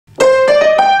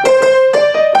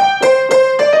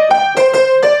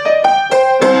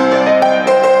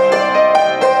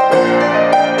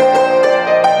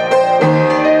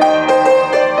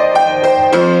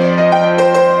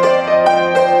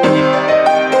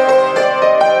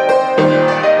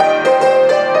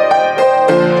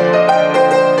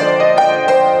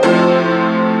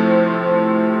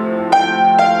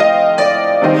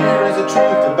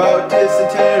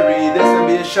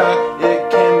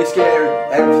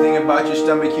about your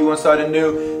stomach you once thought it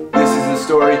knew. This is the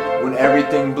story when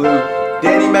everything blew.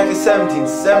 Dating back to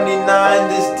 1779,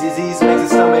 this disease makes the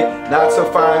stomach not so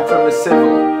fine. From the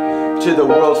civil to the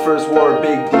world's first war,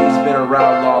 Big D's been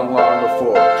around long, long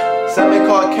before. Some may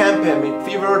call it camping,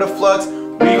 fever or the flux.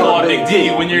 We call it Big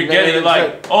D when you're getting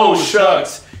like, oh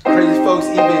shucks. Crazy folks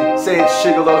even say it's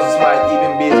sugarlosis, might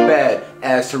even be as bad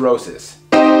as cirrhosis.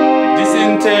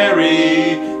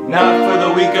 Dysentery, not for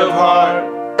the weak of heart.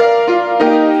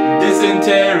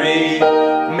 Dysentery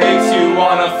makes you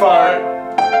wanna fart.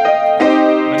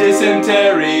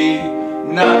 Dysentery,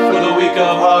 not for the weak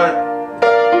of heart.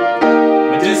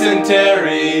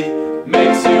 Dysentery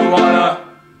makes you wanna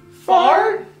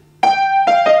fart?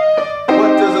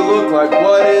 What does it look like?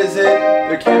 What is it?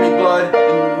 There can be blood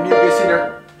and mucus in your...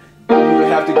 You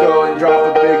have to go and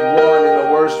drop a big one in the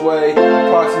worst way,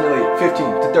 approximately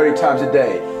 15 to 30 times a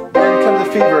day. Then comes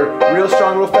the fever, real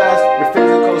strong, real fast. Your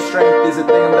physical strength is a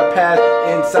thing of the past.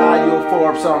 Inside you'll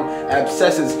form some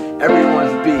abscesses.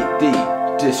 Everyone's BD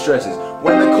distresses.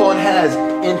 When the colon has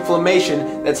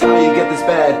inflammation, that's how you get this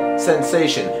bad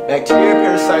sensation. Bacteria,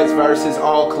 parasites, viruses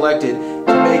all collected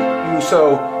to make you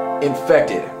so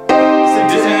infected.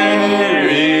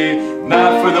 Dysentery,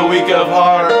 not for the weak of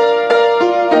heart.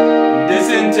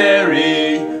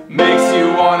 Dysentery makes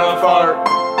you wanna fart.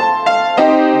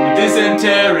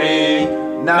 Dysentery,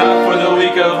 not for the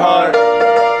weak of heart.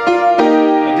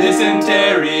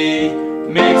 Dysentery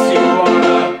makes you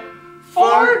wanna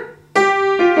fart.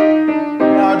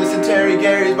 Now Dysentery,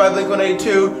 Gary, is by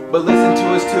Blink-182, but listen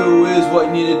to us too is what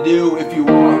you need to do if you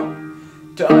want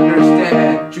to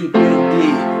understand. Treat Big D,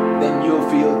 then you'll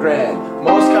feel grand.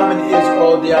 Most common is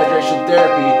oral dehydration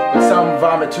therapy, but some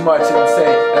vomit too much and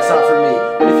say that's not for me.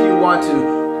 But if you want to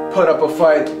put up a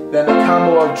fight, then a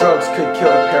combo of drugs could kill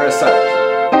a parasite.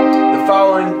 The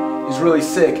following is really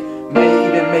sick, may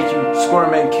even make you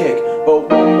squirm and kick, but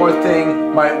one more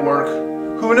thing might work.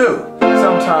 Who knew?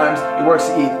 Sometimes it works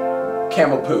to eat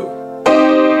camel poo.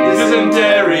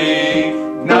 Dysentery,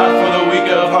 not for the weak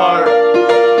of heart.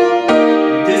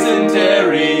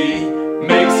 Dysentery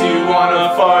makes you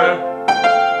wanna fart.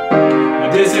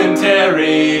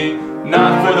 Dysentery,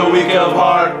 not for the weak of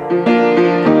heart.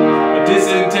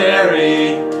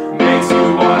 Dysentery makes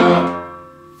you wanna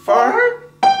fart?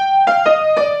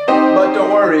 But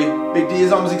don't worry, Big D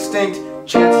is almost extinct.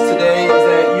 Chances today is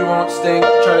that you won't stink.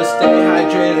 Try to stay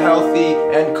hydrated, healthy,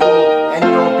 and cool, and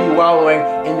you won't be wallowing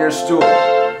in your stool.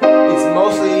 It's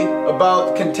mostly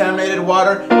about contaminated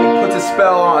water. It puts a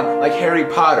spell on like Harry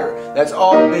Potter. That's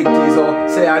all, Big Diesel.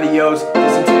 Say adios.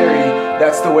 Dysentery,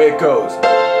 that's the way it goes.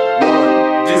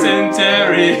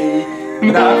 Dysentery,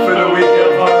 not for the weak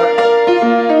of heart.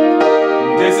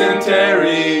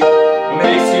 Dysentery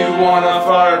makes you wanna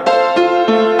fart.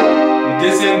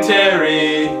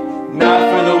 Dysentery, not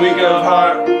for the weak of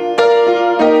heart.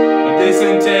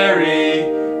 Dysentery